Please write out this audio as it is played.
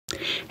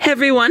Hey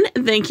everyone,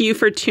 thank you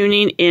for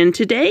tuning in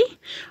today.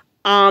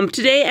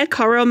 Today at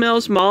Colorado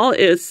Mills Mall,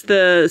 it's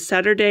the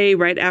Saturday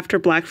right after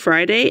Black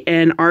Friday,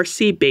 and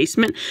RC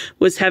Basement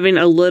was having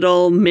a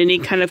little mini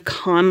kind of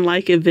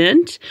con-like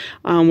event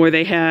where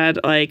they had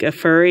like a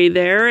furry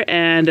there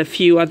and a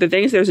few other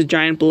things. There's a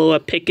giant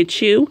blow-up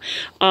Pikachu,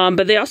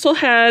 but they also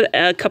had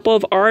a couple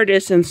of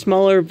artists and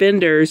smaller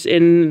vendors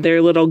in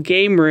their little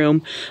game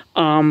room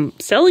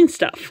selling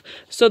stuff.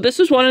 So this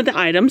was one of the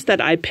items that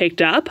I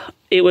picked up.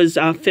 It was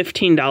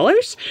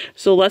 $15.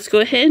 So let's go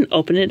ahead and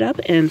open it up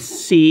and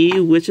see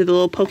which of the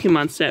little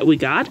Pokemon set we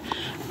got.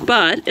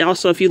 But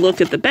also, if you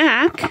look at the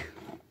back,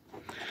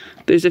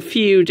 there's a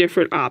few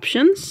different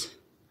options.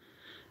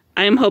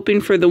 I am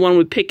hoping for the one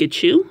with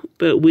Pikachu,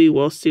 but we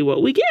will see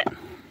what we get.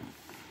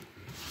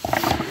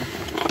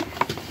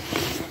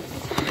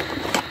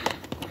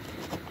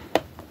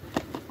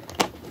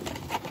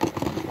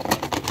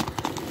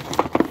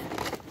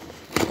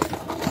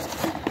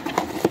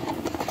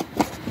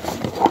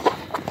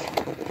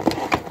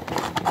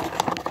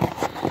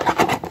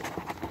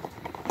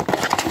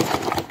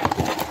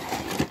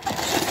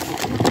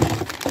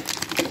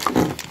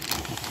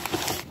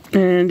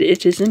 And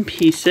it is in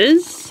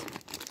pieces.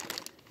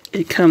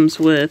 It comes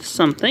with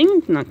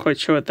something, not quite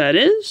sure what that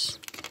is.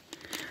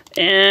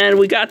 And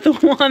we got the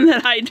one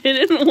that I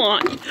didn't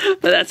want,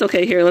 but that's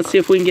okay. Here, let's see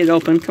if we can get it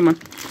open. Come on.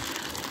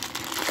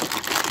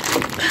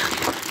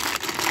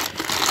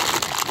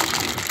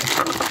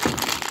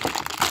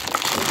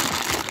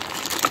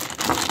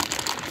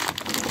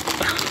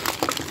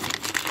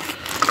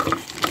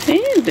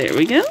 Okay, there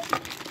we go.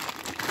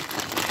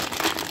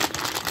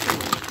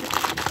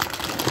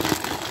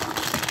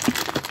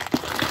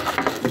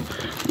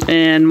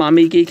 And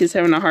Mommy Geek is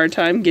having a hard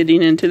time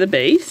getting into the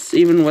base,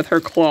 even with her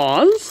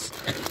claws.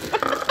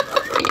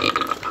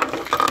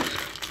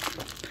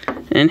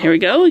 And here we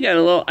go. We got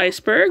a little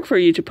iceberg for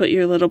you to put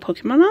your little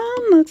Pokemon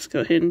on. Let's go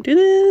ahead and do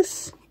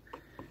this.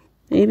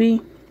 Maybe.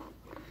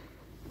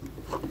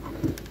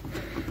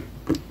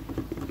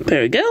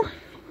 There we go.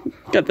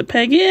 Got the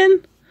peg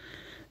in.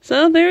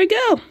 So there we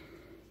go.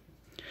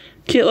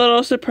 Cute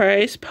little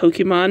surprise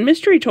Pokemon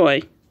mystery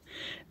toy.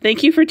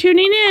 Thank you for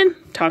tuning in.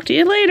 Talk to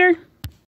you later.